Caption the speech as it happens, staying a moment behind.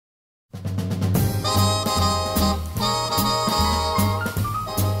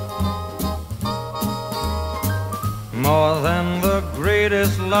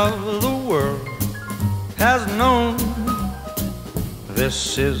greatest love the world has known.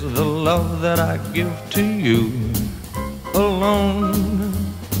 This is the love that I give to you alone.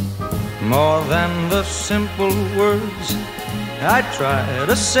 More than the simple words I try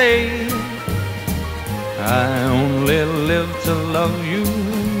to say, I only live to love you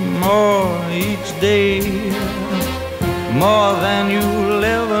more each day. More than you'll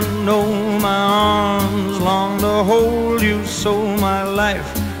ever know, my arms long to hold you, so my life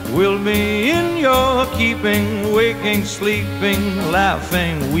will be in your keeping, waking, sleeping,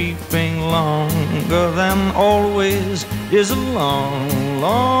 laughing, weeping. Longer than always is a long,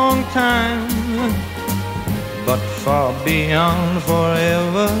 long time, but far beyond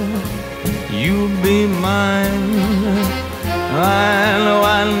forever, you'll be mine. I know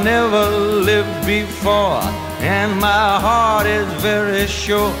I never lived before, and my heart is very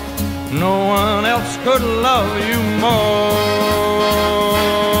sure no one else could love you more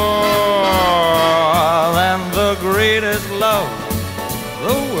than the greatest love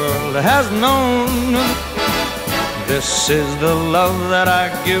the world has known. This is the love that I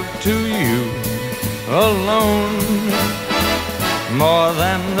give to you alone. More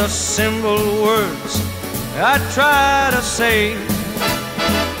than the simple words I try to say,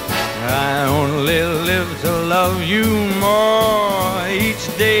 I only live to love you more each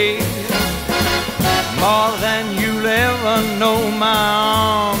day. More than you'll ever know, my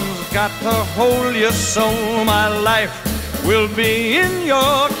arms got to hold you, so my life will be in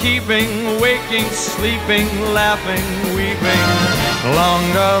your keeping, waking, sleeping, laughing, weeping.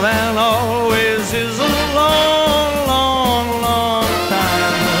 Longer than always is a long, long, long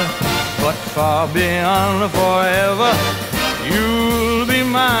time, but far beyond forever, you'll be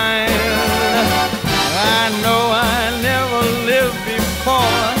mine. I know I never lived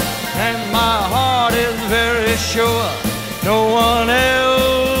before, and my heart is very sure